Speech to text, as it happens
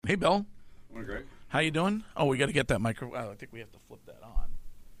Hey, Bill. Doing great. How you doing? Oh, we got to get that micro. I think we have to flip that on.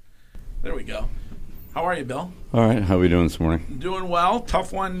 There we go. How are you, Bill? All right. How are we doing this morning? Doing well.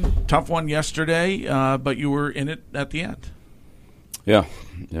 Tough one yesterday, but you were in it at the end. Yeah.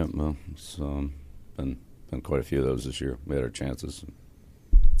 Well, it's been quite a few of those this year. We had our chances.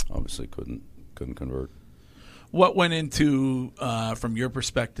 Obviously, couldn't convert. What went into, from your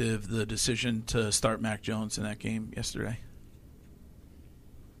perspective, the decision to start Mac Jones in that game yesterday?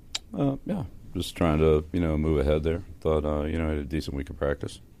 Yeah, just trying to move ahead there. Thought I had a decent week of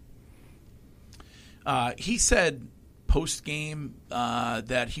practice. He said post-game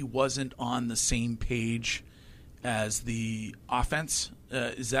that he wasn't on the same page as the offense.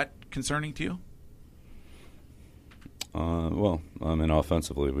 Is that concerning to you? Well,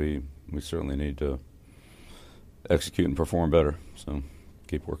 offensively, we certainly need to execute and perform better. So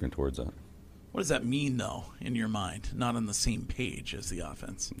keep working towards that. What does that mean, though, in your mind? Not on the same page as the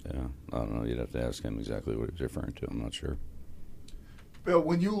offense. Yeah, I don't know. You'd have to ask him exactly what he's referring to. I'm not sure. Bill,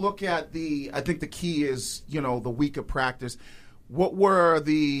 when you look at I think the key is, the week of practice. What were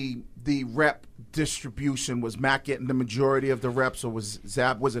the rep distribution? Was Mac getting the majority of the reps, or was it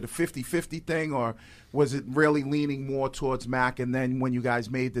a 50-50 thing, or was it really leaning more towards Mac? And then when you guys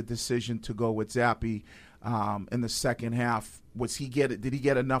made the decision to go with Zappe in the second half, did he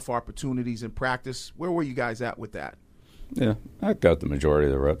get enough opportunities in practice? Where were you guys at with that? Yeah, I got the majority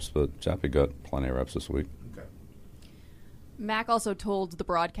of the reps, but Zappe got plenty of reps this week. Mac also told the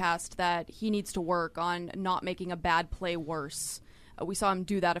broadcast that he needs to work on not making a bad play worse. We saw him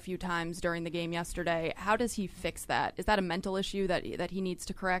do that a few times during the game yesterday. How does he fix that? Is that a mental issue that he needs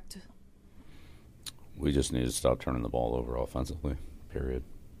to correct? We just need to stop turning the ball over offensively, period.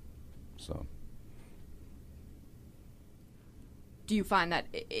 So, do you find that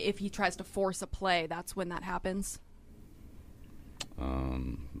if he tries to force a play, that's when that happens? I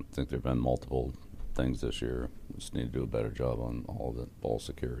think there have been multiple things this year. We just need to do a better job on all the ball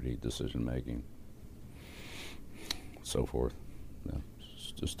security, decision making, so forth. Yeah,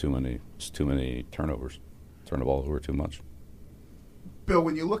 it's just too many turnovers. Turn the ball over too much. Bill,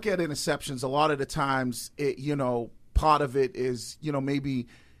 when you look at interceptions, a lot of the times, part of it is, maybe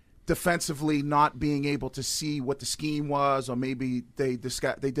defensively not being able to see what the scheme was, or maybe they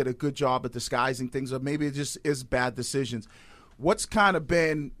did a good job at disguising things, or maybe it just is bad decisions. What's kind of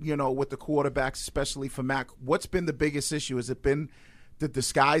been, with the quarterbacks, especially for Mac, what's been the biggest issue? Has it been the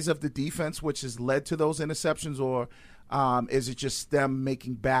disguise of the defense, which has led to those interceptions, or is it just them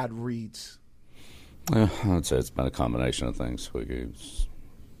making bad reads? I'd say it's been a combination of things.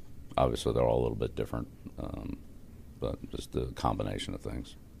 Obviously, they're all a little bit different, but just a combination of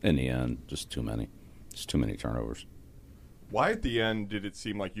things. In the end, just too many turnovers. Why at the end did it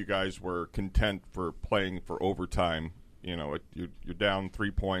seem like you guys were content for playing for overtime? You're down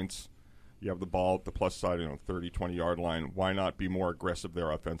 3 points. You have the ball at the plus side, 30, 20-yard line. Why not be more aggressive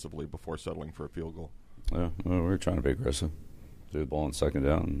there offensively before settling for a field goal? Yeah, well, we were trying to be aggressive. Threw the ball on second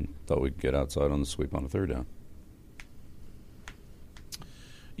down and thought we'd get outside on the sweep on the third down.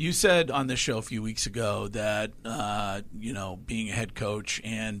 You said on this show a few weeks ago that, being a head coach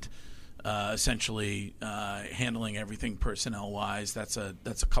and essentially handling everything personnel-wise, that's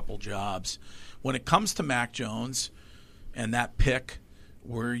a couple jobs. When it comes to Mac Jones and that pick,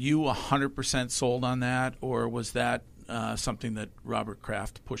 were you 100% sold on that, or was that something that Robert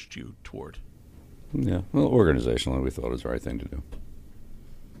Kraft pushed you toward? Yeah, well, organizationally, we thought it was the right thing to do.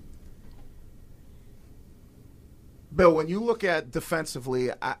 Bill, when you look at defensively,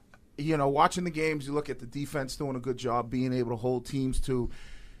 watching the games, you look at the defense doing a good job being able to hold teams to,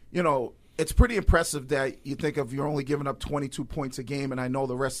 it's pretty impressive that you think of you're only giving up 22 points a game, and I know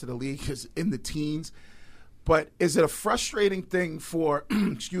the rest of the league is in the teens. But is it a frustrating thing for,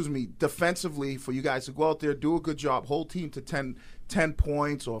 defensively for you guys to go out there, do a good job, hold team to 10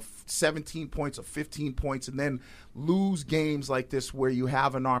 points or 17 points or 15 points, and then lose games like this where you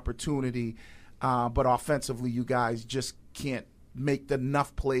have an opportunity, but offensively you guys just can't make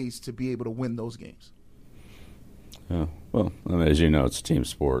enough plays to be able to win those games? Yeah, well, as you know, it's a team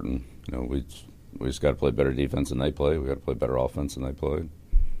sport, and we just got to play better defense than they play. We got to play better offense than they play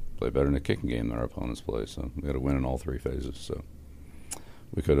better in the kicking game than our opponents play. So we got to win in all three phases. So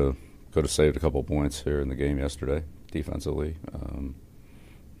we could have saved a couple points here in the game yesterday defensively, and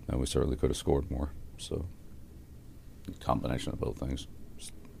we certainly could have scored more. So combination of both things.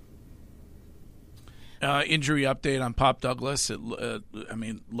 Injury update on Pop Douglas. It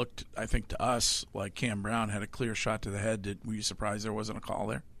looked, I think, to us like Cam Brown had a clear shot to the head. Were you surprised there wasn't a call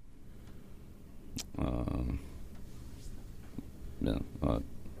there?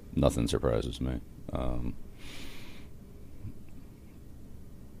 Nothing surprises me.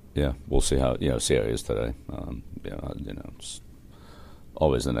 Yeah, we'll see how he is today. It's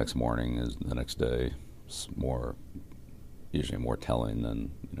always the next morning is the next day. It's usually more telling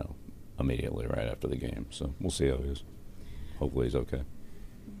than immediately right after the game. So we'll see how he is. Hopefully he's okay.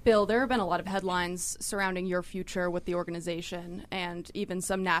 Bill, there have been a lot of headlines surrounding your future with the organization, and even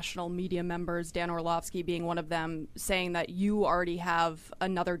some national media members, Dan Orlovsky being one of them, saying that you already have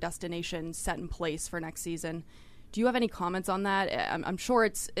another destination set in place for next season. Do you have any comments on that? I'm sure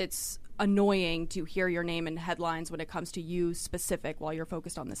it's annoying to hear your name in headlines when it comes to you specific while you're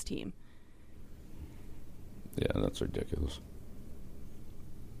focused on this team. Yeah, that's ridiculous.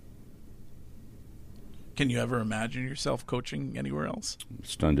 Can you ever imagine yourself coaching anywhere else? I'm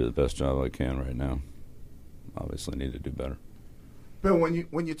just trying to do the best job I can right now. Obviously need to do better. Bill,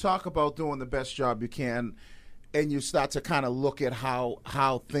 when you talk about doing the best job you can and you start to kind of look at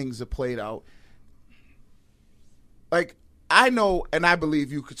how things are played out, like, I know and I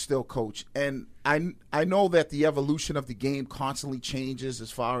believe you could still coach. And I know that the evolution of the game constantly changes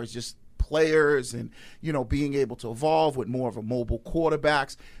as far as just players and, being able to evolve with more of a mobile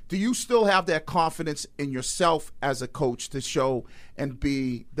quarterbacks. Do you still have that confidence in yourself as a coach to show and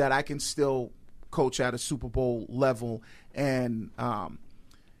be that I can still coach at a Super Bowl level? And, I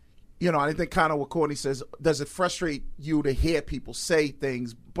think kind of what Courtney says, does it frustrate you to hear people say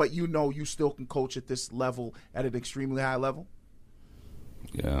things, but you still can coach at this level at an extremely high level?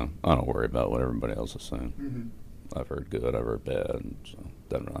 Yeah, I don't worry about what everybody else is saying. Mm-hmm. I've heard good, I've heard bad, and so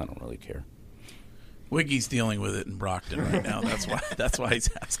I don't really care. Wiggy's dealing with it in Brockton right now. That's why he's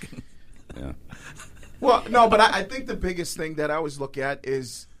asking. Yeah. Well, no, but I think the biggest thing that I always look at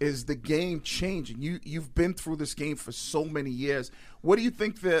is the game changing. You've been through this game for so many years. What do you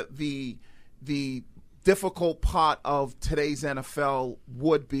think the difficult part of today's NFL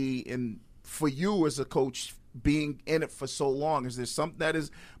would be for you as a coach being in it for so long? Is there something that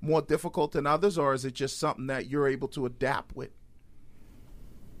is more difficult than others, or is it just something that you're able to adapt with?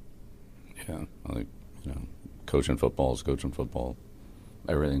 Yeah, I think coaching football is coaching football.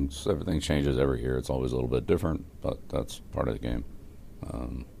 Everything changes every year. It's always a little bit different, but that's part of the game.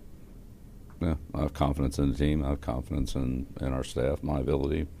 I have confidence in the team. I have confidence in our staff, my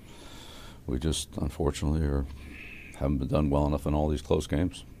ability. We just unfortunately haven't been done well enough in all these close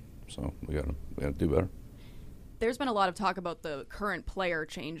games, so we got to do better. There's been a lot of talk about the current player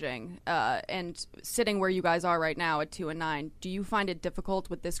changing, and sitting where you guys are right now at 2-9. Do you find it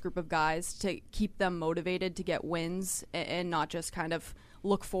difficult with this group of guys to keep them motivated to get wins and not just kind of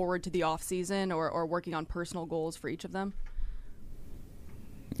look forward to the off season or working on personal goals for each of them?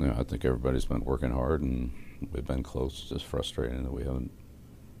 Yeah, I think everybody's been working hard, and we've been close. It's just frustrating that we haven't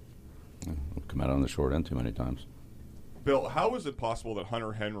come out on the short end too many times. Bill, how is it possible that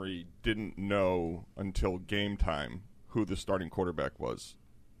Hunter Henry didn't know until game time who the starting quarterback was?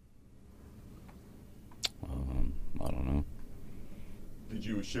 I don't know. Did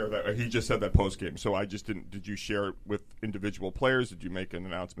you share that? He just said that post game, so I just didn't. Did you share it with individual players? Did you make an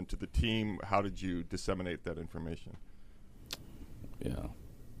announcement to the team? How did you disseminate that information? Yeah.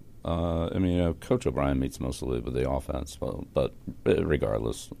 Coach O'Brien meets mostly with the offense, but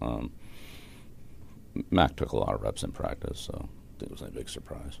regardless, Mac took a lot of reps in practice, so I don't think it was any big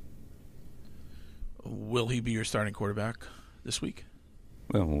surprise. Will he be your starting quarterback this week?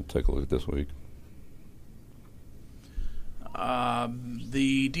 Well, we'll take a look at this week.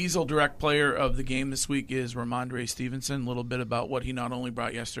 The Diesel Direct player of the game this week is Ramondre Stevenson. A little bit about what he not only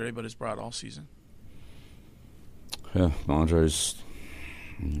brought yesterday, but has brought all season. Yeah, Ramondre's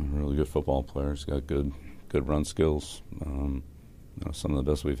a really good football player. He's got good run skills. Some of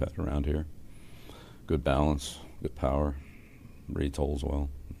the best we've had around here. Good balance, good power, reads holes well.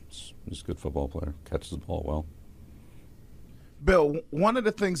 He's a good football player, catches the ball well. Bill, one of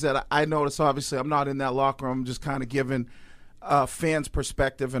the things that I noticed, obviously I'm not in that locker room, I'm just kind of giving fans'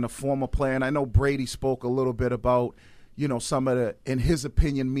 perspective and a former player, and I know Brady spoke a little bit about, some of the, in his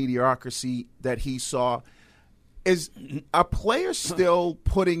opinion, mediocrity that he saw. Is a player still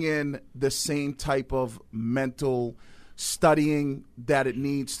putting in the same type of mental studying that it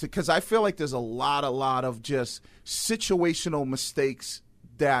needs to? Because I feel like there's a lot of just situational mistakes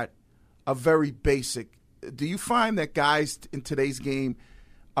that are very basic. Do you find that guys in today's game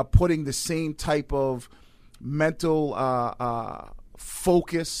are putting the same type of mental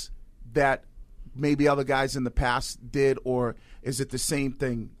focus that maybe other guys in the past did, or is it the same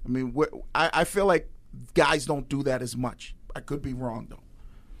thing? I mean, I feel like guys don't do that as much. I could be wrong, though.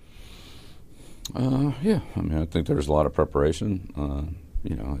 Yeah, I think there's a lot of preparation.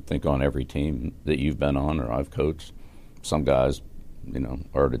 I think on every team that you've been on or I've coached, some guys,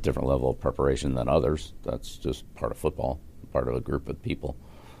 are at a different level of preparation than others. That's just part of football, part of a group of people.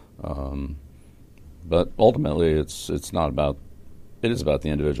 But ultimately, it's not about. It is about the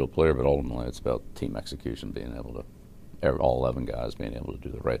individual player, but ultimately, it's about team execution, being able to, all 11 guys being able to do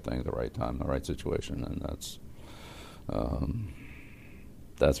the right thing at the right time, the right situation, and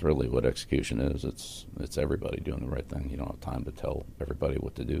that's really what execution is. It's everybody doing the right thing. You don't have time to tell everybody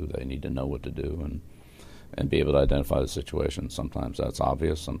what to do. They need to know what to do and be able to identify the situation. Sometimes that's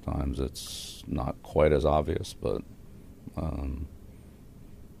obvious. Sometimes it's not quite as obvious. But, I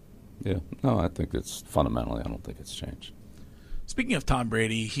think it's fundamentally, I don't think it's changed. Speaking of Tom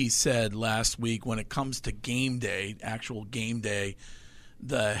Brady, he said last week when it comes to game day, actual game day,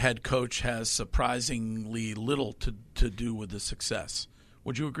 the head coach has surprisingly little to do with the success.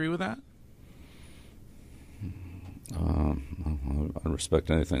 Would you agree with that? I respect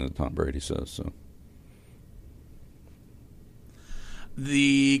anything that Tom Brady says. So,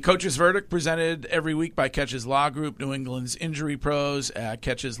 the coach's verdict presented every week by Catches Law Group, New England's injury pros at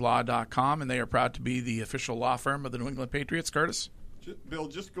catcheslaw.com, and they are proud to be the official law firm of the New England Patriots. Curtis? Bill,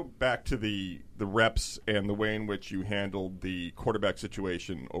 just go back to the reps and the way in which you handled the quarterback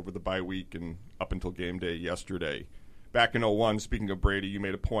situation over the bye week and up until game day yesterday. Back in 2001, speaking of Brady, you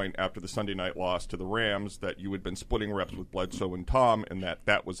made a point after the Sunday night loss to the Rams that you had been splitting reps with Bledsoe and Tom, and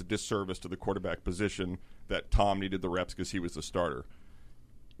that was a disservice to the quarterback position, that Tom needed the reps because he was the starter.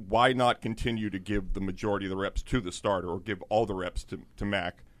 Why not continue to give the majority of the reps to the starter, or give all the reps to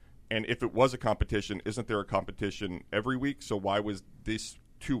Mac? And if it was a competition, isn't there a competition every week? So why was this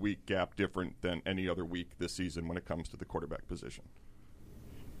 2-week gap different than any other week this season when it comes to the quarterback position?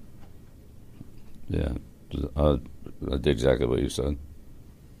 Yeah. I did exactly what you said.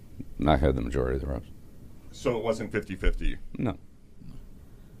 Mac had the majority of the reps. So it wasn't 50-50? No.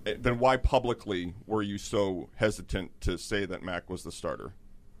 Then why publicly were you so hesitant to say that Mac was the starter?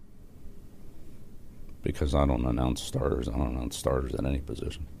 Because I don't announce starters. I don't announce starters at any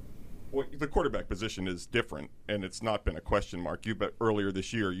position. Well, the quarterback position is different, and it's not been a question mark. Earlier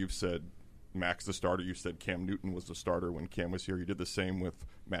this year, you've said Mac's the starter. You said Cam Newton was the starter when Cam was here. You did the same with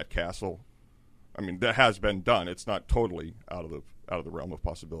Matt Castle. I mean, that has been done. It's not totally out of the realm of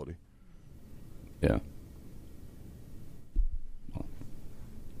possibility. Yeah. Well,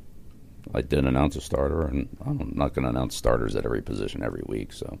 I did announce a starter, and I'm not going to announce starters at every position every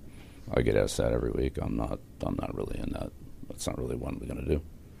week. So I get asked that every week. I'm not really in that. That's not really what I'm going to do.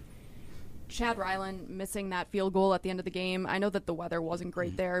 Chad Ryland missing that field goal at the end of the game. I know that the weather wasn't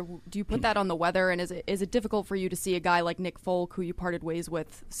great there. Do you put that on the weather, and is it difficult for you to see a guy like Nick Folk, who you parted ways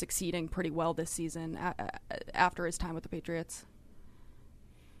with, succeeding pretty well this season after his time with the Patriots?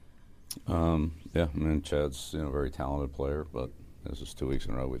 Yeah, I mean, Chad's a very talented player, but this is 2 weeks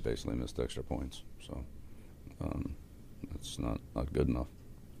in a row we basically missed extra points, so it's not good enough.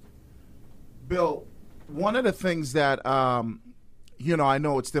 Bill, one of the things that I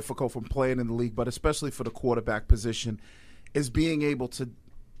know it's difficult from playing in the league, but especially for the quarterback position, is being able to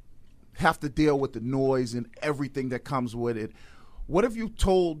have to deal with the noise and everything that comes with it. What have you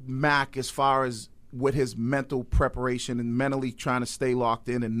told Mac as far as with his mental preparation and mentally trying to stay locked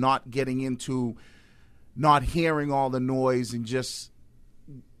in and not getting into not hearing all the noise, and just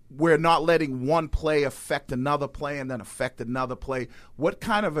we're not letting one play affect another play and then affect another play? What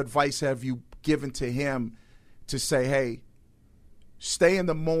kind of advice have you given to him to say, hey, stay in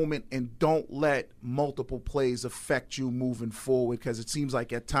the moment and don't let multiple plays affect you moving forward? Because it seems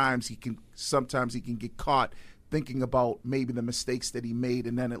like at times he can get caught thinking about maybe the mistakes that he made,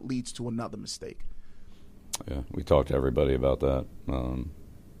 and then it leads to another mistake. Yeah, we talked to everybody about that.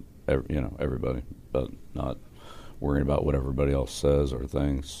 Everybody, but not worrying about what everybody else says or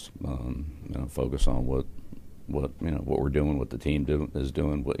thinks. Focus on what we're doing, what the team is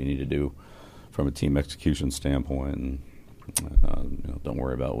doing, what you need to do from a team execution standpoint, and don't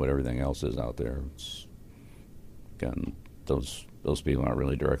worry about what everything else is out there. It's, again, those people aren't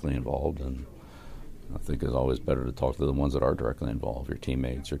really directly involved, and I think it's always better to talk to the ones that are directly involved, your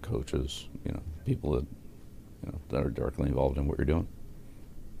teammates, your coaches, people that that are directly involved in what you're doing.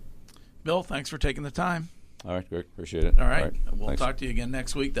 Bill, thanks for taking the time. All right, great. Appreciate it. All right. We'll Thanks. talk to you again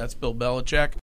next week. That's Bill Belichick.